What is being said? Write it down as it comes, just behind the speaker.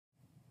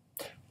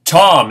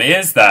Tom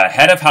is the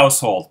head of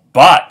household,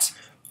 but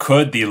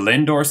could the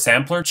Lindor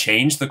Sampler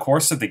change the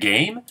course of the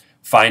game?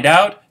 Find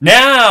out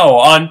now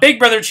on Big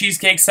Brother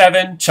Cheesecake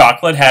 7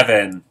 Chocolate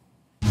Heaven.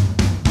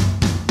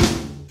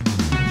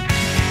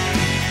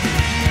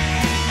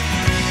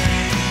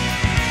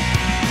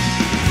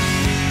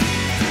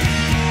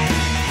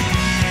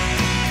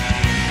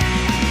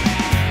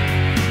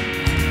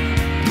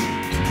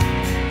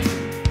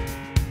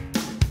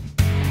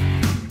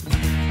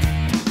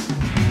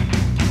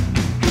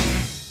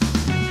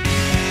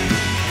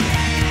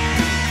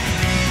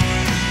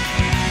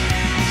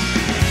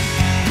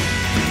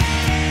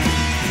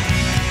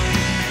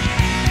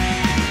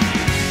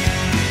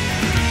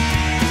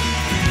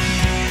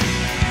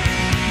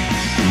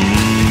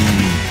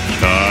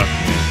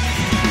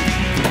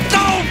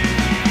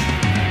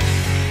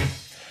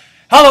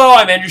 Hello,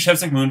 I'm Andrew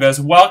Shevzik Moonves.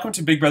 Welcome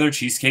to Big Brother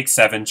Cheesecake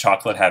 7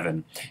 Chocolate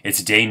Heaven.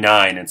 It's day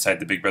 9 inside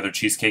the Big Brother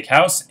Cheesecake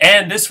house,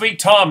 and this week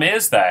Tom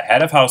is the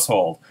head of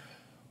household.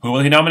 Who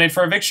will he nominate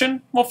for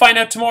eviction? We'll find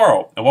out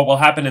tomorrow. And what will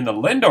happen in the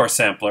Lindor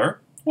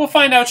Sampler? We'll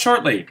find out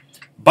shortly.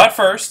 But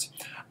first,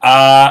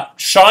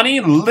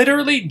 Shawnee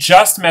literally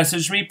just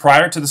messaged me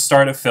prior to the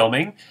start of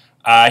filming.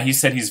 He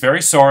said he's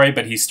very sorry,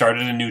 but he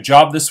started a new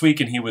job this week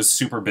and he was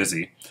super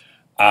busy.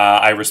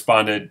 I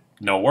responded,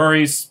 no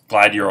worries,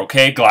 glad you're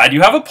okay, glad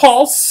you have a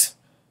pulse,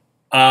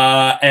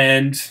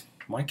 and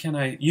why can't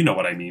I, you know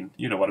what I mean,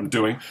 you know what I'm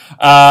doing,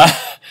 I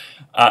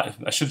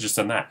should have just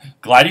done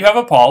that. Glad you have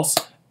a pulse,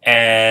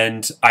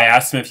 and I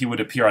asked him if he would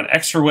appear on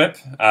Extra Whip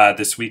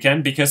this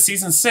weekend, because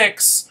Season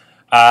 6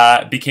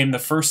 became the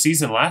first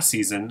season last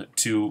season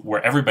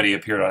where everybody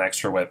appeared on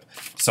Extra Whip,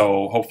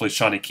 so hopefully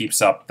Shawnee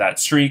keeps up that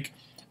streak.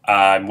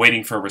 I'm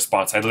waiting for a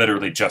response. I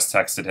literally just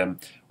texted him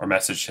or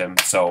messaged him,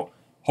 so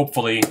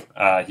hopefully,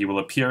 he will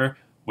appear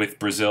with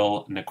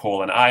Brazil,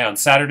 Nicole, and I on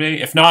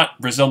Saturday. If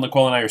not, Brazil,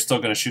 Nicole, and I are still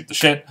going to shoot the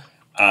shit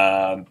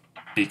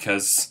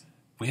because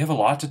we have a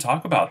lot to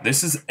talk about.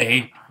 This is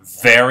a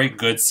very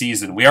good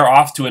season. We are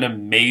off to an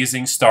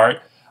amazing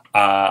start.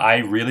 I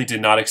really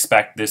did not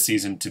expect this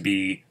season to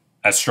be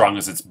as strong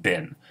as it's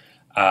been.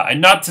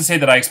 And not to say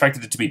that I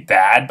expected it to be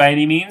bad by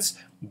any means,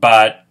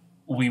 but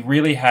we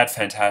really had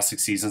fantastic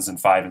seasons in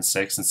 5 and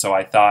 6, and so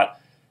I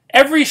thought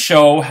every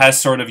show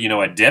has sort of,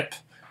 a dip.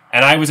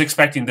 And I was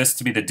expecting this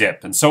to be the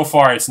dip, and so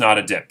far it's not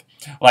a dip.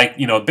 Like,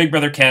 Big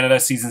Brother Canada,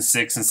 Season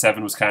 6 and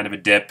 7 was kind of a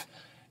dip.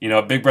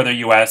 Big Brother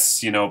US,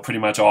 pretty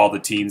much all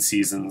the teen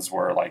seasons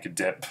were like a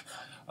dip.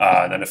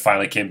 And then it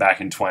finally came back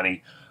in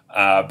 20.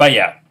 But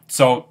yeah,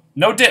 so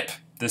no dip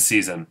this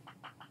season.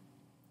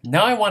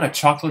 Now I want a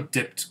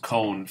chocolate-dipped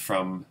cone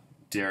from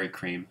Dairy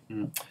Cream.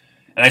 And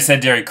I said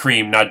Dairy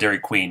Cream, not Dairy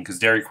Queen, because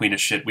Dairy Queen is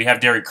shit. We have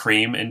Dairy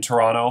Cream in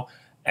Toronto,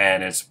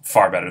 and it's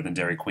far better than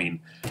Dairy Queen.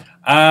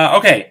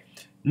 Okay.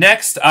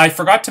 Next, I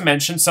forgot to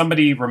mention,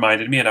 somebody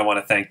reminded me, and I want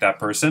to thank that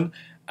person,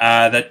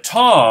 that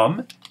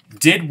Tom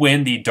did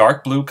win the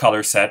dark blue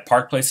color set,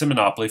 Park Place and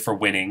Monopoly, for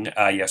winning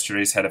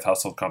yesterday's Head of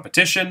Household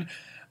competition.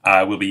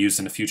 Will be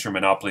used in a future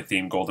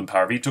Monopoly-themed Golden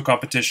Power Veto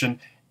competition.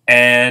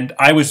 And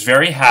I was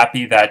very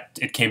happy that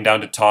it came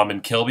down to Tom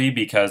and Kilby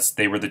because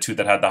they were the two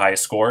that had the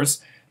highest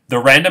scores.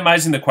 The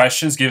randomizing the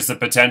questions gives the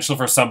potential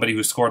for somebody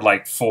who scored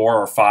like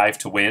 4 or 5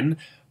 to win.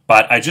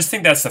 But I just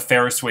think that's the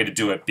fairest way to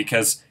do it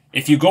because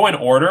if you go in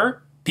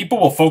order, people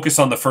will focus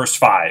on the first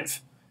 5,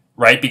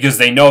 right? Because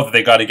they know that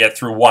they got to get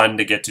through 1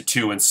 to get to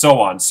 2 and so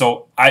on.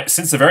 So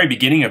since the very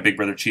beginning of Big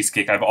Brother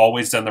Cheesecake, I've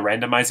always done the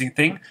randomizing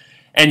thing.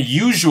 And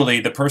usually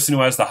the person who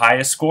has the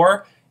highest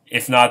score,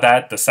 if not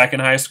that, the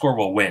second highest score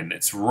will win.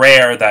 It's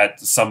rare that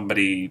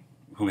somebody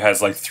who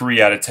has like 3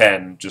 out of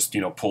 10 just,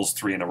 pulls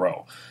 3 in a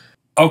row.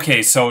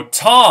 Okay, so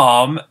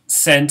Tom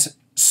sent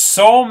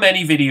so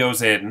many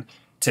videos in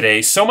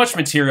today, so much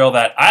material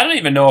that I don't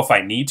even know if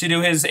I need to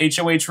do his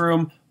HOH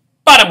room,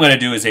 but I'm going to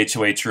do his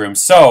HOH room.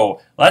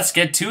 So let's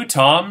get to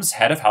Tom's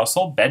head of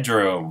household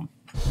bedroom.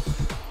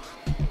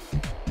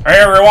 Hey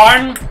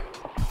everyone,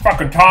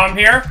 fucking Tom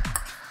here.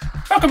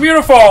 Fucking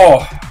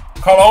beautiful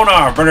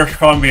Kelowna, British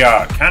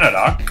Columbia,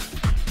 Canada.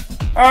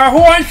 Who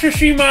wants to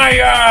see my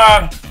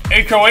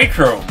HOH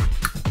room?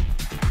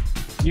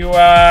 You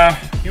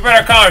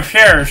better come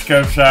upstairs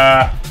because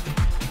I'm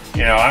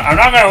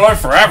not going to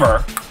live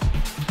forever.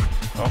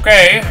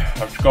 Okay,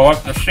 let's go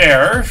up the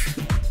stairs.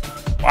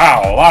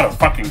 Wow, a lot of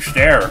fucking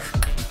stairs.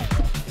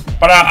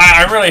 But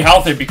I'm really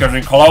healthy because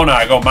in Kelowna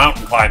I go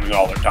mountain climbing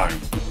all the time.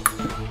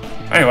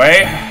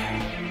 Anyway,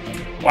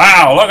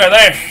 wow, look at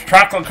this.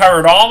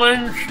 Chocolate-covered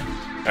almonds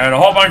and a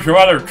whole bunch of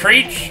other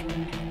treats.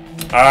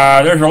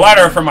 There's a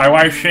letter from my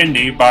wife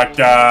Cindy, but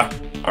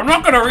I'm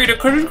not going to read it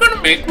because it's going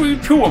to make me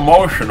too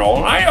emotional.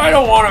 And I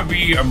don't want to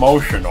be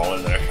emotional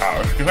in this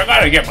house because I got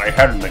to get my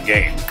head in the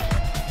game.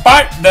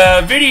 But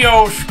the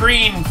video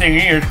screen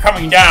thingy is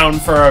coming down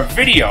for a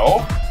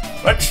video.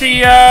 Let's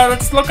see,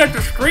 let's look at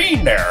the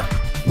screen there.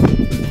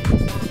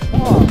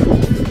 Oh,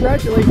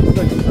 congratulations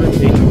on your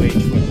first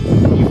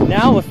HOH. You've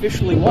now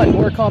officially won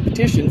more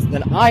competitions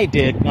than I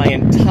did my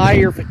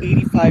entire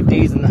 85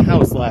 days in the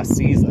house last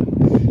season.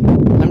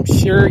 I'm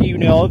sure you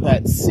know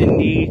that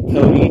Cindy,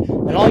 Cody,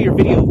 and all your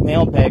video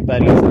mailbag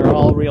buddies are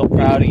all real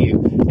proud of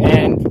you.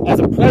 And as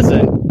a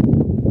present,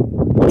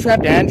 I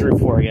trapped Andrew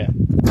for you.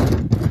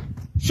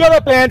 Shut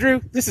up, Andrew!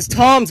 This is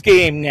Tom's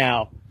game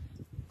now.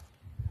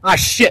 Ah,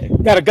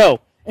 shit! Gotta go.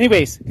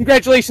 Anyways,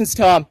 congratulations,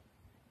 Tom.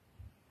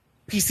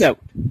 Peace out.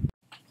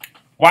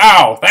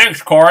 Wow,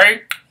 thanks,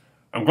 Corey.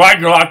 I'm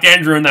glad you locked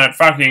Andrew in that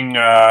fucking,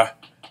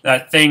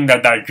 that thing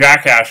that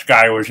jackass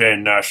guy was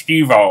in,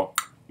 Steve-O.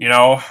 You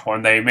know,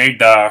 when they made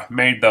the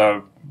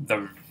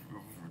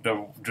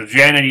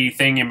Janity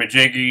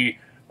thingy-majiggy,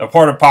 the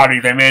porta potty,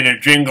 they made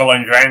it jingle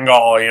and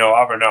jangle, you know,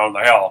 up and down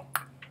the hill.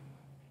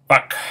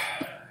 Fuck.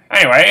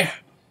 Anyway,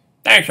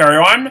 thanks,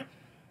 everyone.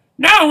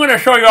 Now I'm going to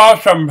show you all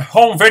some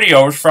home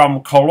videos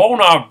from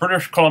Kelowna,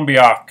 British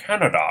Columbia,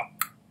 Canada.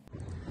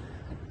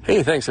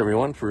 Hey, thanks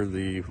everyone for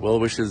the well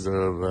wishes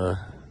of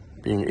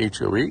being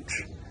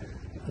HOH.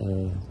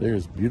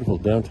 There's beautiful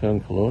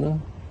downtown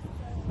Kelowna,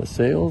 the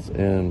sails,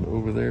 and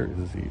over there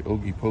is the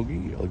Ogie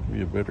Pogie. I'll give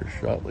you a better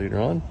shot later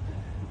on.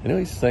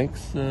 Anyways,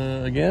 thanks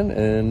again,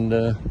 and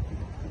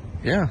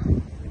yeah,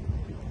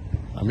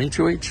 I'm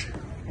HOH.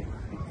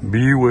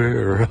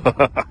 Beware.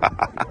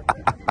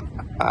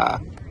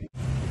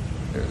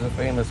 There's a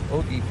famous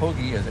Ogie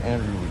Pogie, as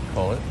Andrew would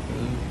call it.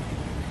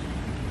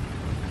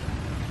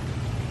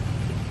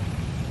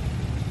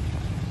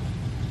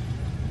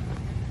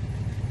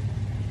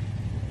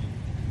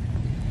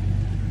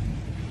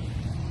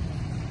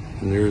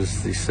 And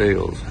there's the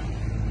sails.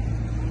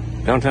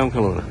 Downtown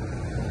Kelowna.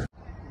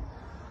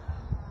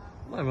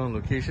 Live on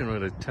location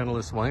at a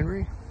Tantalus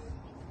Winery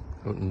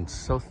out in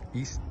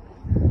southeast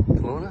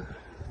Kelowna,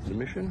 the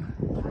Mission.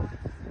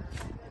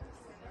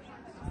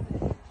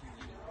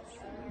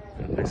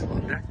 Got a nice little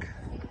deck.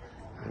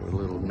 Have a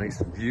little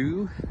nice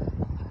view.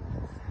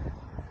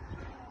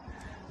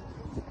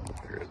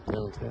 Here at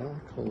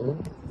downtown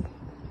Kelowna.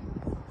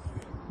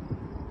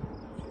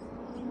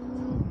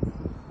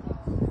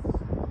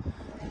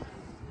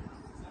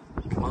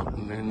 Come out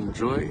and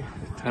enjoy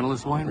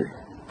Tantalus Winery.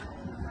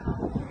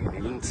 You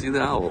can even see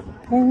the owl.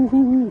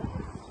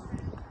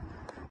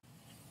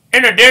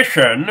 In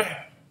addition,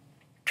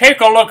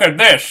 take a look at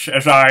this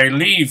as I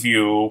leave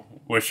you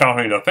with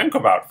something to think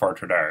about for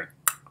today.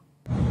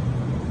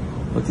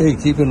 Okay,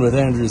 keeping with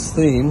Andrew's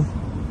theme,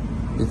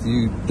 if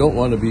you don't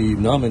want to be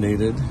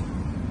nominated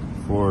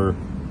for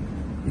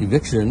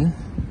eviction,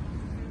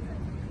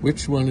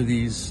 which one of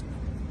these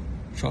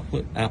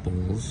chocolate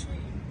apples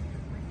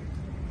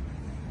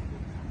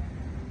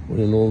would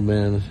an old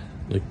man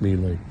like me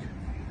like?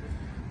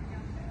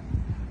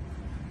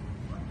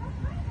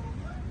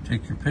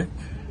 Take your pick.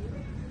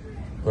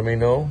 Let me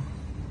know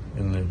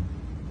in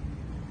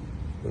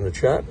the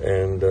chat,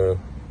 and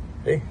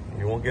hey,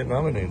 you won't get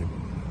nominated.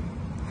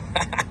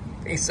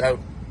 Peace out.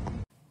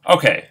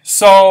 Okay,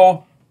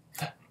 so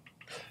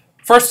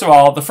first of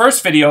all, the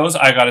first videos,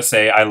 I gotta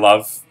say, I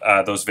love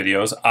those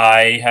videos.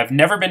 I have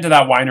never been to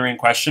that winery in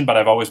question, but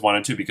I've always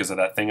wanted to because of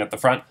that thing at the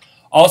front.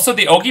 Also,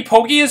 the Ogie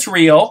Pogie is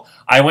real.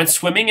 I went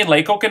swimming in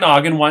Lake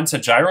Okanagan once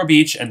at Gyro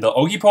Beach, and the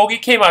Ogie Pogie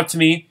came up to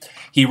me.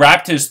 He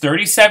wrapped his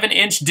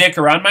 37-inch dick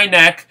around my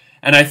neck,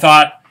 and I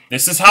thought,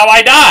 this is how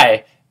I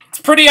die.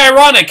 It's pretty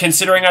ironic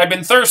considering I've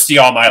been thirsty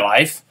all my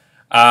life.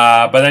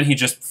 But then he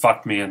just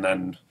fucked me and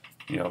then,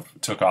 you know,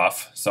 took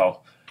off. So,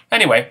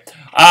 anyway.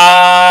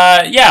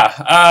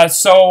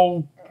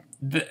 So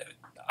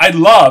I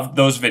love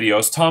those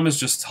videos. Tom is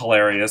just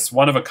hilarious.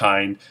 One of a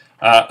kind.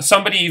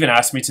 Somebody even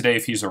asked me today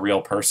if he's a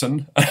real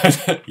person.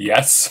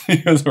 Yes,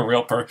 he is a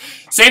real person.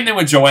 Same thing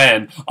with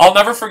Joanne. I'll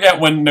never forget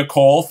when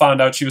Nicole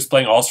found out she was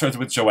playing All-Stars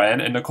with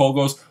Joanne, and Nicole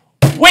goes,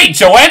 "Wait,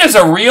 Joanne is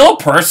a real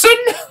person?"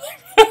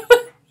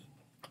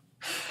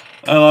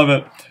 I love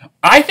it.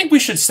 I think we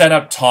should set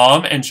up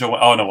Tom and Joanne.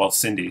 Oh, no, well,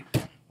 Cindy.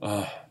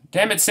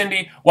 Damn it,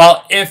 Cindy.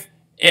 Well,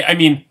 I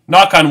mean,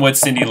 knock on wood,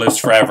 Cindy lives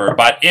forever,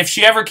 but if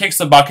she ever kicks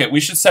the bucket, we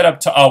should set up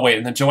to, oh, wait,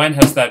 and then Joanne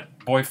has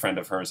that boyfriend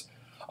of hers.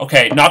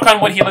 Okay, knock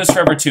on wood, he lives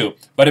forever too.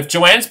 But if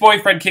Joanne's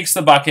boyfriend kicks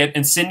the bucket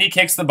and Cindy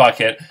kicks the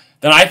bucket,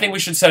 then I think we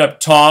should set up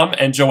Tom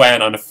and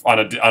Joanne on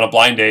a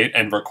blind date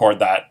and record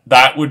that.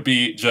 That would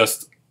be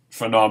just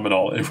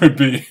phenomenal. It would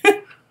be.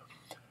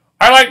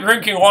 I like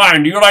drinking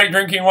wine. Do you like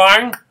drinking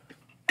wine?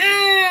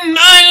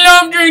 I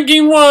love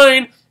drinking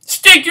wine.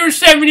 Stick your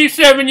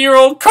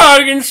 77-year-old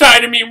cog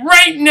inside of me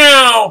right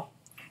now.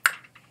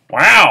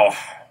 Wow.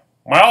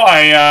 Well,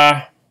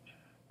 I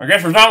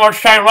guess there's not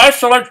much time left,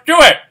 so let's do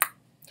it.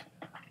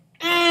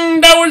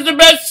 That was the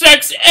best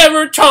sex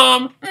ever,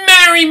 Tom.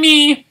 Marry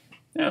me.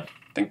 Yeah,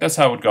 I think that's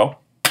how it would go.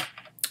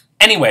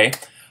 Anyway,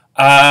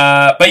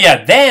 but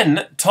yeah,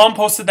 then Tom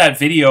posted that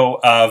video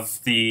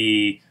of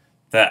the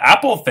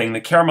apple thing,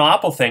 the caramel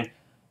apple thing.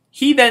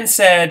 He then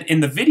said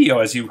in the video,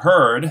 as you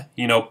heard,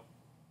 you know,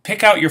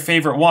 pick out your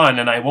favorite one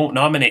and I won't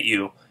nominate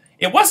you.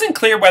 It wasn't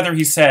clear whether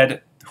he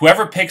said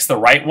whoever picks the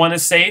right one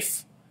is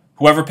safe,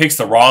 whoever picks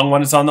the wrong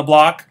one is on the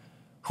block,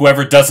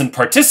 whoever doesn't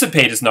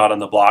participate is not on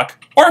the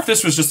block, or if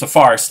this was just a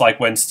farce, like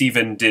when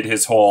Steven did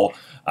his whole,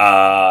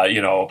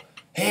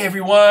 hey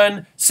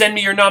everyone, send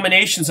me your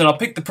nominations and I'll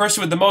pick the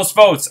person with the most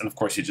votes. And of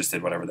course he just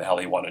did whatever the hell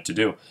he wanted to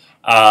do.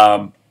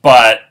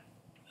 But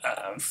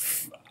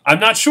I'm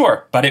not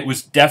sure, but it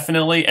was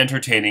definitely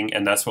entertaining,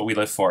 and that's what we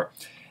live for.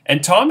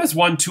 And Tom has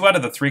won 2 out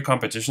of the 3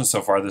 competitions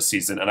so far this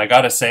season, and I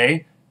gotta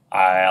say,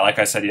 like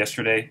I said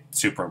yesterday,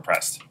 super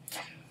impressed.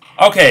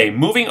 Okay,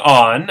 moving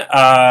on.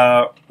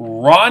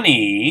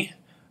 Ronnie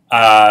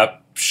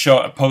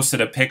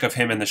posted a pic of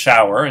him in the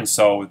shower, and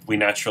so we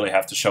naturally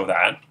have to show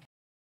that.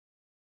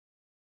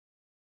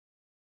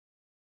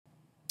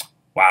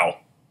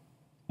 Wow.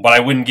 What I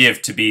wouldn't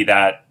give to be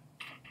that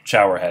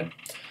shower head.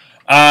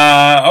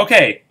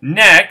 Okay,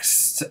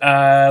 next,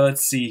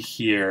 let's see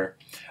here.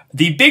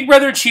 The Big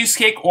Brother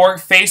Cheesecake or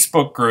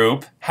Facebook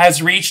group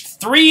has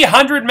reached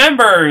 300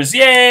 members.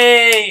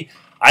 Yay!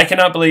 I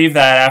cannot believe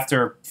that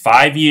after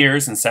 5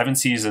 years and 7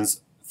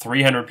 seasons,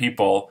 300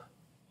 people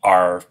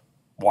are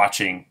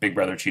watching Big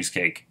Brother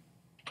Cheesecake.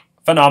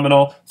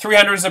 Phenomenal.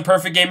 300 is a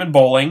perfect game in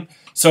bowling.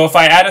 So if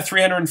I add a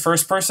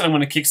 301st person, I'm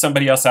going to kick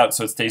somebody else out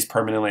so it stays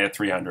permanently at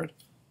 300.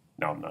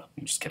 No, I'm not.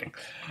 I'm just kidding.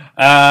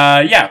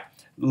 Yeah.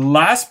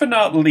 Last but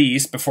not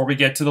least, before we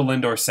get to the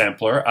Lindor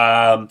Sampler,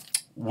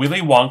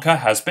 Willy Wonka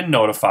has been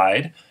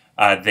notified.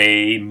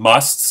 They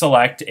must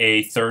select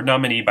a 3rd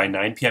nominee by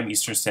 9 p.m.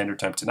 Eastern Standard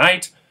Time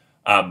tonight.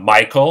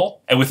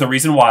 Michael, and with a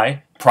reason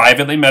why,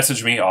 privately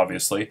messaged me,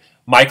 obviously.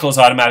 Michael is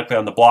automatically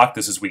on the block.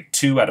 This is week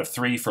 2 out of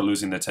 3 for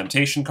losing the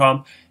Temptation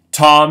comp.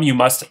 Tom, you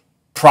must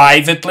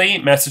privately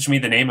message me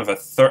the name of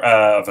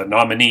a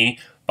nominee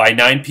by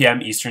 9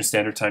 p.m. Eastern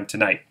Standard Time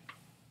tonight.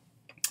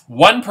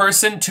 One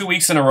person 2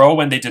 weeks in a row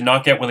when they did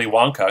not get Willy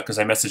Wonka, because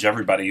I messaged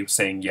everybody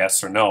saying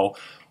yes or no,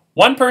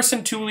 one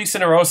person 2 weeks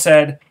in a row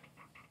said,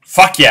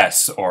 fuck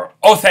yes, or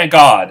oh thank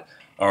God,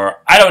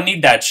 or I don't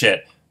need that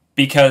shit,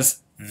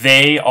 because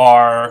they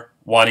are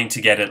wanting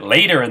to get it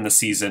later in the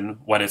season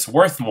when it's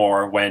worth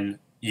more, when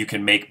you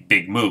can make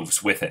big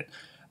moves with it.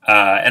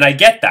 And I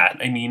get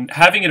that. I mean,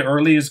 having it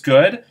early is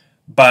good,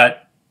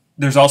 but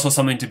there's also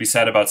something to be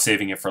said about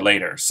saving it for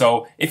later.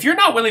 So if you're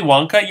not Willy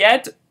Wonka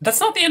yet, that's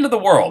not the end of the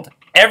world.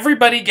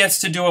 Everybody gets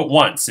to do it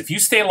once. If you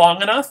stay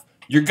long enough,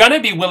 you're going to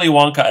be Willy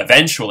Wonka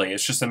eventually.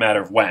 It's just a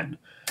matter of when.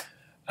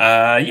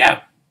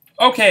 Yeah.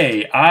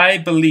 Okay, I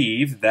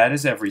believe that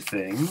is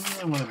everything.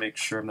 I want to make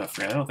sure I'm not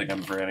forgetting. I don't think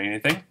I'm forgetting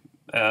anything.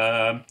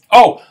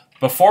 Oh,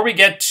 before we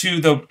get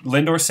to the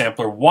Lindor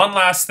Sampler, one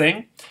last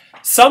thing.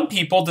 Some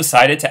people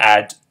decided to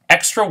add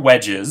extra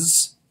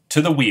wedges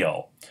to the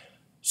wheel.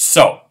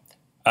 So,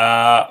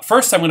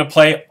 first I'm going to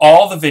play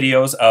all the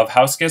videos of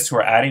house guests who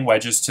are adding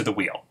wedges to the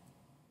wheel.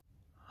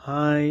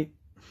 Hi,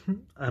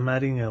 I'm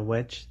adding a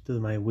wedge to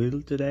my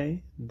wheel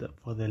today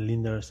for the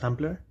Lindor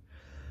Sampler.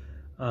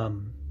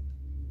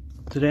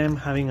 Today I'm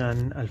having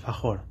an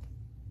alfajor.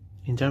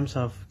 In terms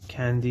of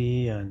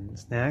candy and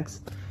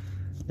snacks,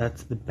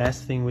 that's the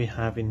best thing we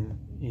have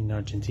in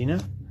Argentina.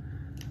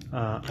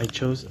 I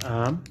chose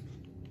a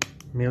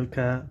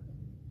Milka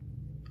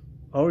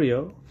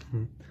Oreo.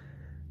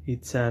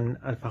 It's an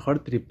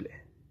alfajor triple.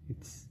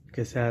 It's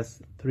because it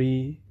has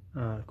 3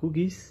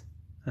 cookies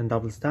and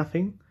double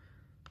stuffing.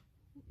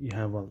 You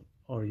have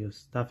Oreo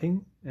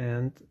stuffing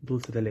and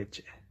dulce de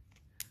leche.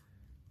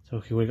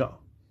 So here we go.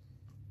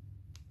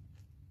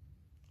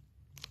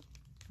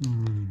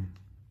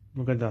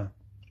 Look at that.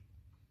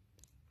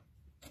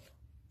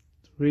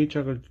 3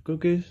 chocolate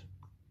cookies,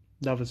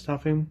 double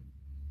stuffing,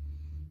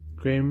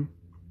 cream,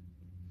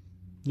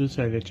 dulce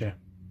de leche,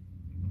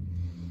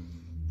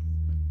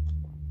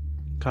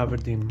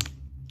 covered in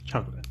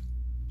chocolate.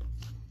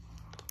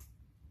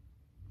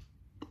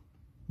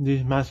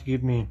 This must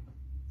give me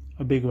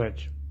a big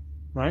wedge,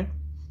 right?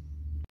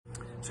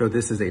 So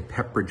this is a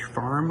Pepperidge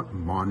Farm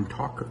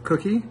Montauk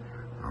cookie.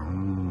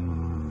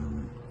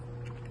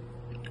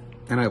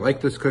 And I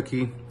like this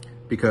cookie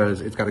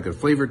because it's got a good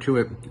flavor to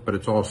it, but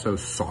it's also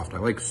soft. I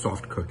like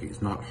soft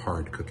cookies, not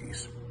hard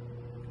cookies.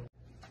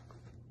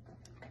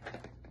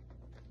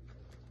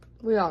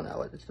 We all know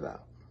what it's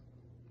about.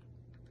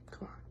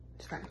 Come on,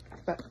 it's fine.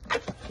 But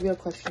the real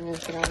question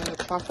is, should I go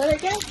with chocolate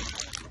again?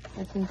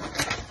 I think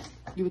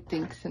you would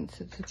think since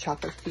it's a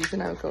chocolate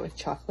season, I would go with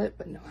chocolate,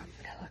 but no, I'm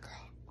vanilla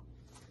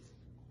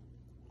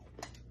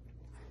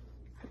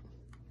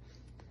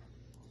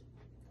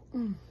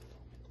girl.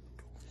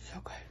 So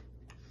good.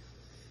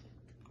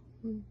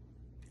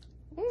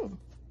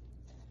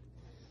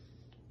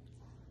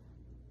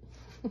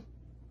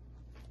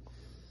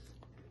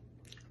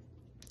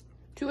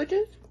 2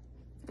 wedges?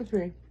 Or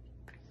 3?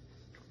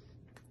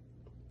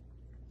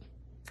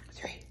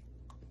 3.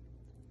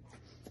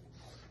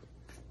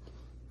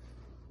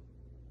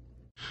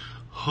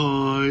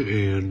 Hi,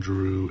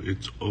 Andrew.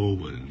 It's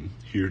Owen,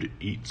 here to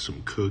eat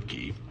some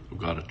cookie. I've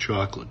got a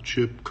chocolate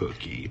chip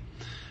cookie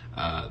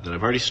that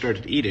I've already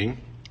started eating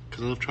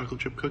because I love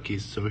chocolate chip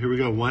cookies. So here we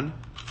go. 1,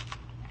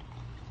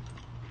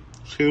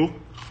 2,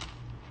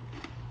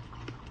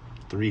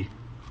 3.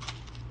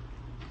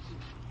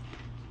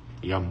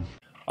 Yum.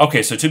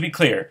 Okay, so to be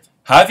clear,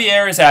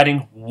 Javier is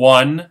adding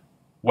 1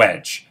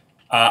 wedge.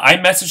 I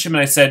messaged him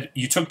and I said,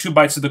 you took 2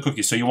 bites of the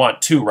cookie, so you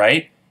want 2,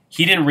 right?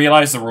 He didn't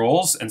realize the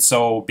rules, and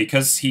so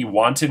because he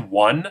wanted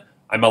 1,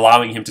 I'm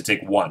allowing him to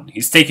take 1.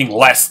 He's taking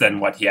less than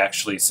what he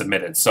actually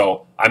submitted,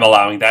 so I'm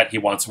allowing that. He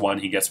wants 1,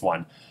 he gets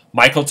 1.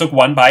 Michael took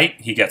 1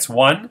 bite, he gets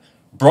 1.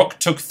 Brooke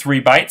took 3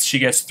 bites, she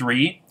gets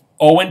 3.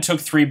 Owen took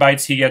 3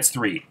 bites, he gets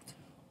 3.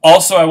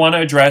 Also, I want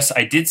to address,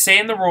 I did say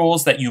in the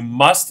rules that you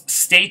must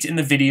state in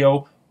the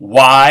video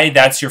why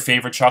that's your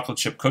favorite chocolate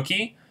chip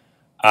cookie.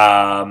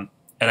 And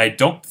I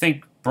don't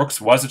think Brooke's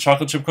was a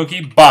chocolate chip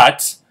cookie,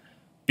 but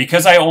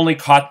because I only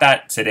caught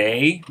that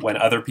today when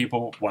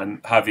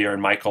Javier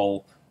and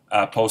Michael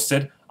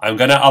posted, I'm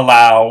going to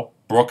allow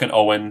Brooke and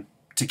Owen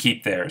to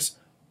keep theirs.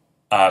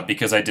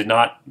 Because I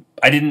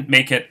didn't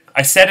make it,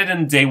 I said it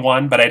in day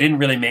 1, but I didn't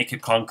really make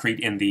it concrete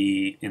in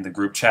the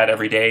group chat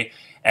every day.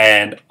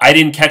 And I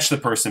didn't catch the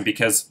person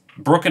because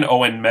Brooke and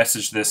Owen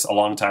messaged this a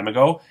long time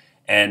ago.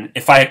 And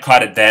if I had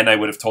caught it then, I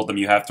would have told them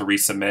you have to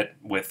resubmit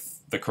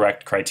with the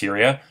correct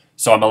criteria.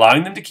 So I'm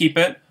allowing them to keep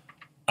it.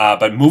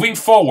 But moving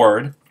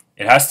forward,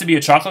 it has to be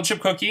a chocolate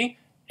chip cookie,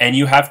 and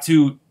you have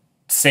to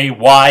say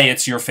why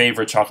it's your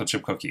favorite chocolate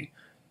chip cookie.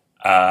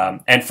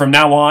 And from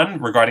now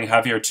on, regarding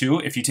Javier 2,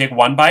 if you take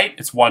 1 bite,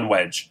 it's 1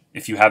 wedge,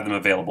 if you have them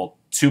available.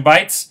 2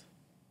 bites,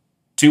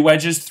 2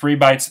 wedges, 3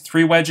 bites,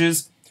 3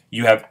 wedges.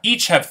 You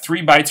each have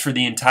 3 bites for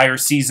the entire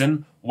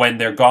season. When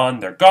they're gone,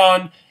 they're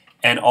gone.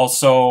 And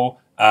also,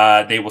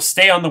 they will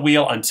stay on the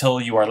wheel until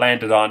you are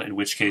landed on, in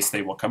which case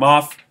they will come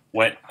off.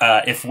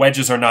 If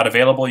wedges are not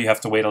available, you have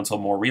to wait until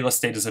more real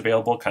estate is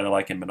available, kind of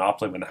like in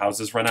Monopoly when the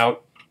houses run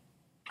out.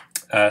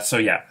 So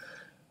yeah.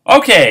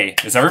 Okay,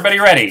 is everybody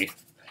ready?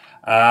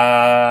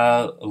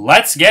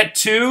 Let's get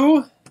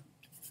to...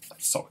 I'm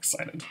so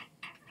excited.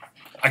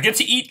 I get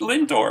to eat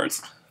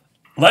Lindors.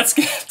 Let's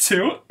get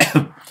to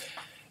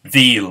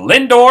the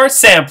Lindor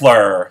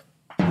Sampler.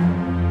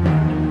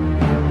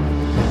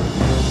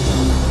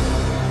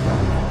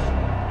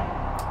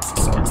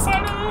 So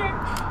exciting.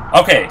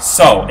 Okay,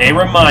 so a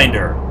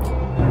reminder.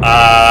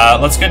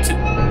 Let's get to...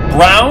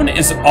 Brown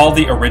is all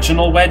the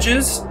original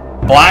wedges.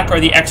 Black are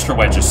the extra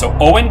wedges. So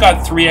Owen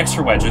got 3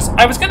 extra wedges.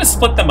 I was going to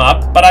split them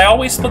up, but I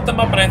always split them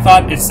up, and I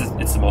thought it's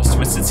the most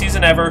twisted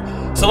season ever.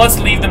 So let's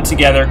leave them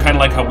together, kind of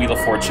like how Wheel of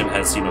Fortune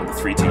has, the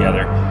 3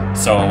 together.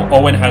 So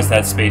Owen has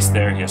that space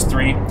there. He has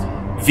 3.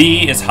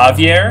 V is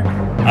Javier.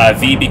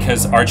 V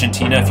because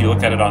Argentina, if you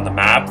look at it on the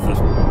map, the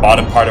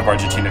bottom part of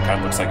Argentina kind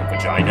of looks like a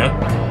vagina.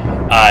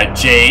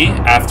 J,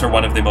 after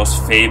one of the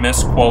most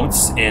famous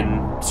quotes in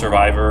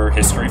Survivor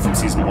history from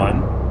Season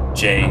 1.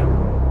 J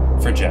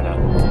for Jenna.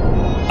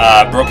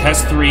 Brooke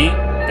has 3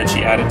 that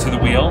she added to the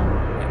wheel.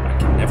 I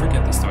can never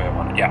get this the way I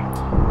want it. Yeah.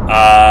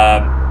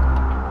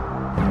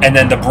 And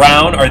then the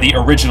brown are the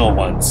original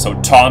ones. So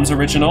Tom's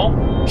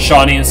original.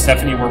 Shawnee and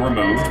Stephanie were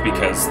removed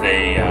because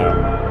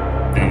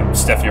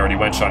Stephanie already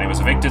went. Shawnee was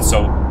evicted.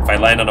 So if I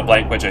land on a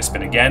blank wedge, I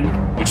spin again,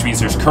 which means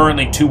there's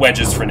currently 2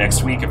 wedges for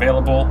next week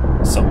available.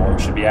 Some more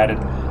should be added.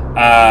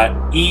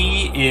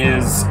 E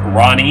is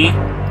Ronnie.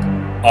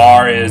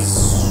 R is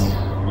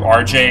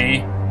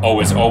RJ. O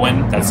is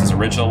Owen, that's his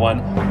original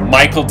one.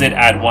 Michael did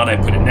add 1, I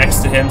put it next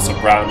to him, so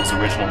brown is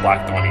original,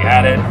 black the one he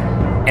added.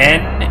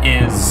 N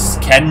is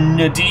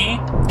Kennedy,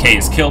 K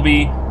is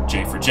Kilby,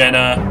 J for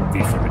Jenna, V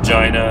for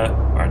Vagina,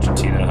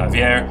 Argentina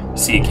Javier,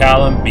 C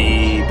Callum,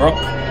 B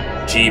Brooke,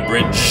 G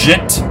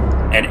Bridget,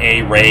 and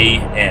A Ray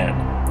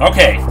Ann.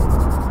 Okay.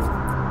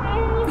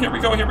 Here we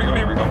go.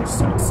 I'm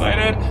so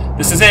excited.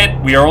 This is it.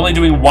 We are only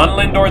doing 1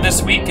 Lindor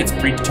this week. It's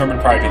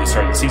predetermined prior to the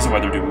start of the season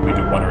whether we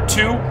do 1 or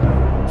 2.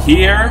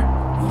 Here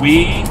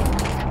we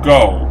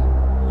go.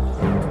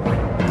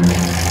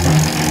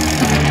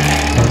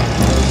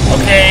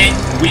 Okay,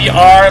 we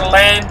are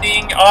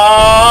landing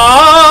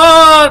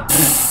on...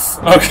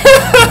 Okay.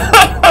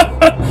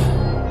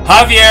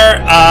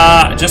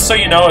 Javier, just so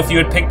you know, if you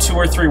had picked 2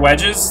 or 3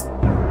 wedges,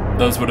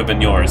 those would have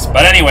been yours.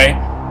 But anyway,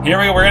 here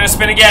we go. We're going to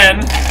spin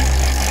again.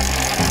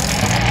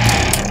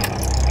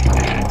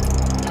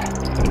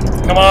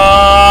 Come on!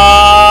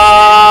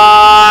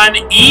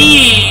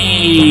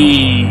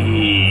 E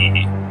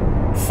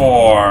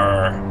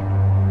for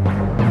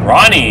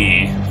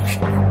Ronnie.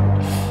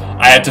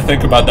 I had to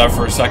think about that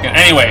for a second.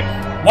 Anyway,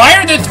 why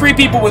are there 3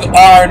 people with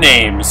R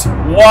names?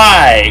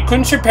 Why?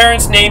 Couldn't your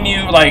parents name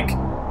you, like,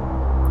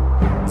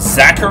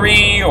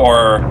 Zachary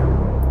or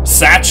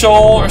Satchel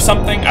or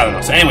something? I don't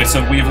know. So anyway,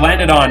 so we've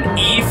landed on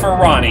E for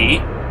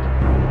Ronnie.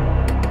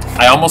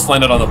 I almost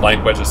landed on the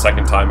blank wedge a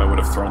second time. I would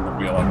have thrown the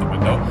wheel out the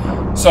window.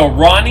 So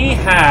Ronnie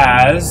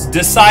has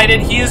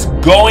decided he is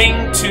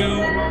going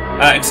to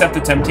accept the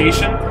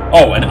temptation.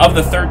 Oh, and of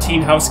the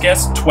 13 house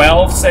guests,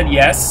 12 said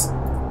yes.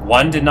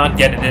 1 did not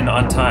get it in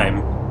on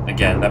time.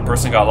 Again, that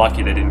person got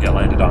lucky they didn't get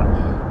landed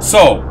on.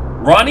 So,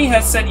 Ronnie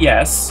has said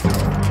yes.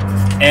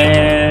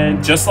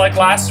 And just like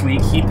last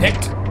week, he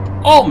picked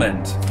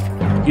Almond.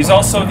 He's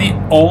also the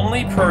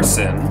only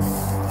person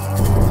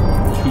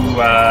who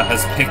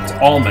has picked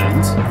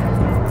Almond.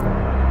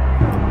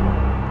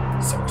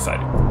 So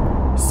exciting.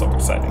 So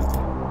exciting.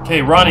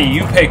 Okay, Ronnie,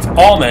 you picked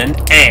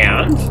almond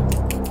and...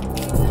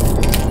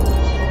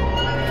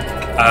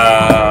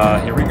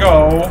 here we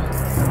go.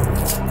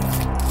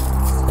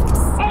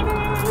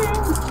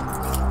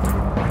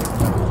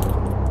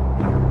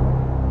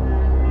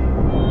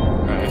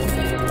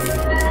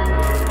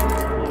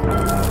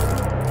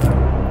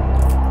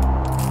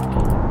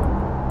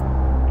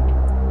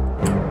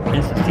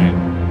 Interesting.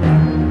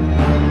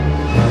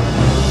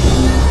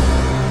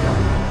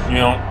 You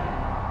know,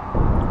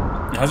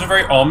 it has a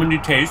very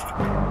almondy taste,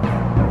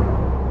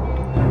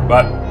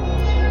 but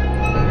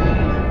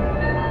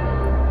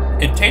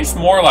it tastes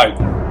more like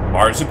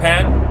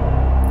marzipan.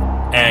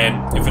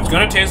 And if it's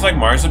gonna taste like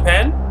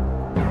marzipan,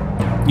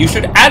 you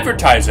should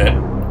advertise it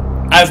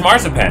as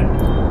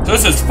marzipan. So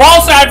this is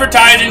false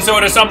advertising, so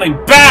it is something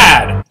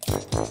bad.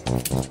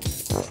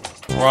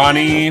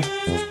 Ronnie,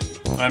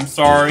 I'm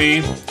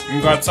sorry.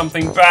 You got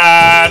something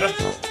bad.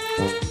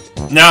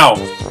 Now,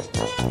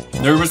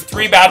 there was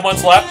 3 bad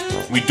ones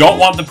left. We don't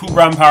want the Pooh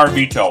Brown Power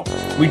Veto.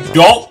 We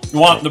don't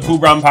want the Pooh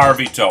Brown Power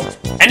Veto.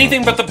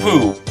 Anything but the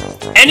Pooh.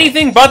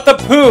 Anything but the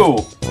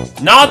Pooh.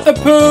 Not the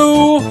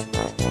Pooh.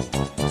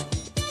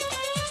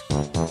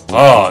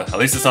 Oh, at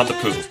least it's not the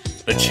Pooh.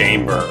 The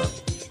chamber.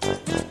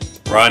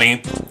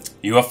 Ronnie,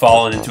 you have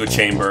fallen into a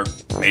chamber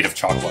made of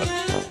chocolate.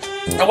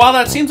 And while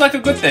that seems like a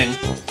good thing,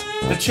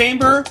 the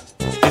chamber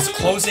is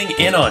closing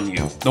in on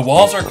you. The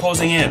walls are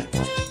closing in.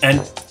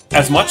 And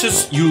as much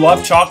as you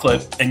love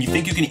chocolate and you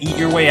think you can eat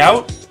your way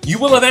out, you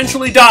will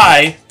eventually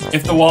die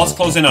if the walls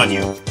close in on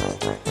you.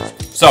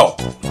 So,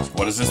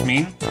 what does this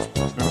mean?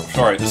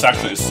 Sorry, this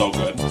actually is so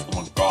good. Oh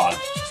my god.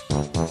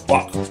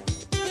 Fuck.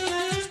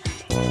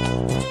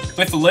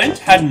 If Lint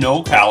had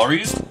no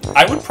calories,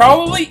 I would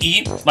probably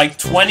eat like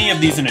 20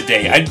 of these in a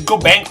day. I'd go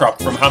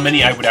bankrupt from how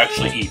many I would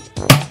actually eat.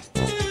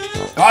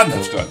 God,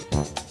 that's good.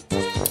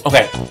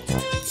 Okay,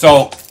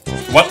 so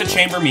what the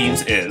chamber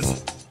means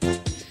is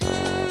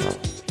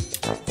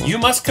you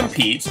must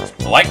compete,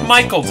 like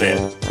Michael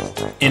did,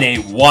 in a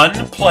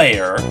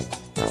one-player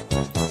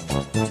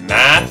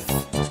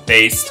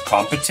math-based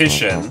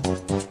competition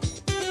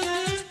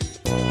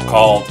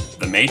called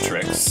The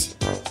Matrix.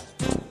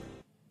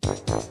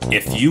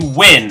 If you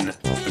win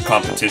the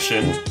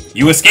competition,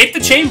 you escape the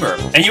chamber,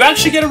 and you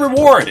actually get a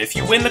reward. If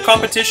you win the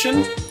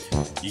competition,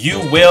 you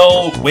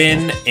will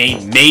win a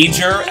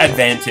major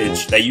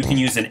advantage that you can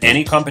use in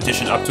any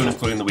competition up to and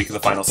including the week of the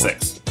final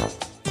 6.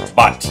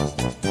 But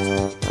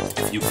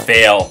if you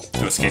fail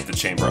to escape the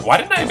chamber... Why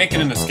didn't I make it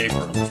an escape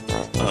room?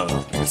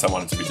 I guess I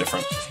want it to be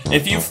different.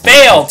 If you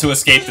fail to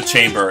escape the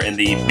chamber in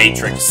the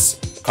Matrix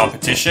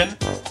competition,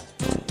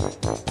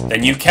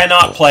 then you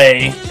cannot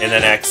play in the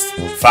next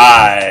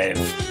 5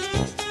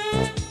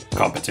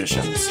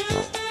 competitions.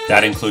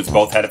 That includes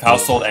both Head of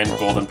Household and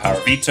Golden Power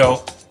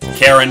Veto.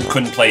 Karen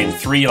couldn't play in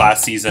 3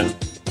 last season,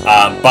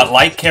 but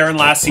like Karen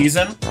last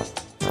season,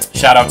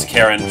 shout out to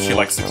Karen, she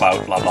likes the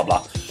clout, blah blah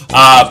blah.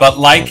 But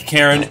like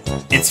Karen,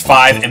 it's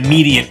 5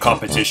 immediate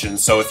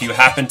competitions, so if you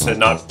happen to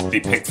not be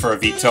picked for a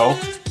veto,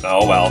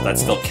 oh well, that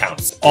still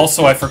counts.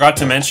 Also, I forgot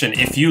to mention,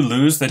 if you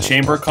lose the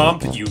chamber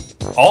comp, you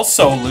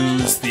also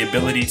lose the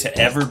ability to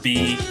ever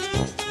be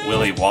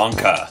Willy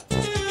Wonka.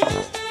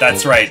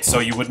 That's right, so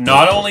you would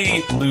not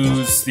only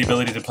lose the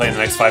ability to play in the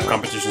next 5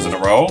 competitions in a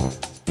row,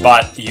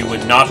 but you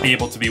would not be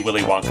able to be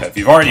Willy Wonka. If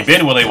you've already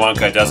been Willy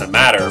Wonka, it doesn't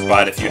matter,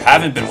 but if you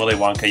haven't been Willy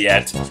Wonka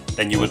yet,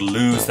 then you would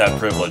lose that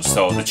privilege.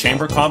 So the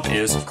chamber comp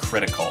is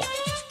critical.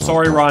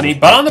 Sorry, Ronnie,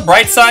 but on the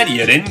bright side,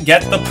 you didn't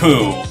get the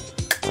Pooh.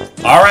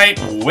 Alright,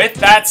 with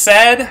that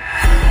said,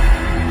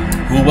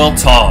 who will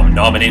Tom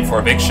nominate for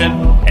eviction,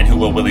 and who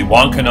will Willy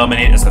Wonka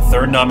nominate as the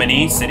 3rd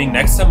nominee, sitting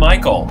next to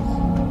Michael?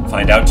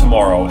 Find out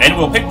tomorrow. And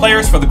we'll pick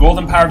players for the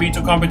Golden Power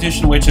Veto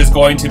competition, which is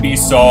going to be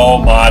so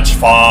much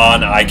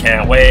fun. I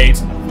can't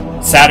wait.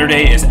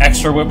 Saturday is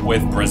Extra Whip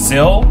with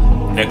Brazil,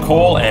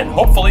 Nicole, and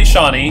hopefully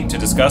Shawnee to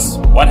discuss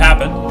what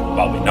happened.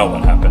 Well, we know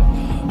what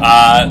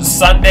happened.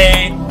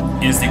 Sunday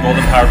is the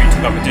Golden Power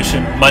Veto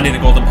competition. Monday, the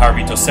Golden Power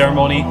Veto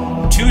ceremony.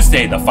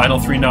 Tuesday, the final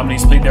 3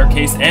 nominees plead their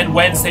case. And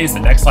Wednesday is the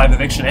next live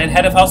eviction and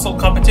Head of Household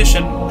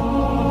competition,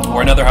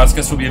 where another house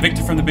guest will be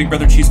evicted from the Big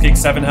Brother Cheesecake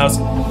 7 house,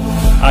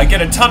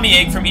 get a tummy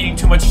ache from eating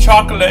too much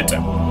chocolate,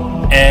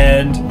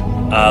 and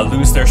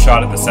lose their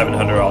shot at the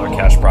 $700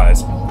 cash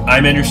prize.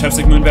 I'm Andrew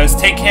Shevsik Moonves.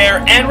 Take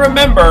care, and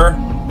remember,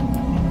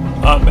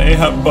 I may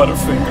have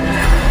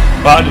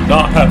butterfingers, but I did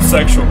not have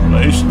sexual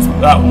relations with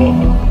that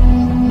woman.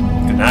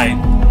 Good night.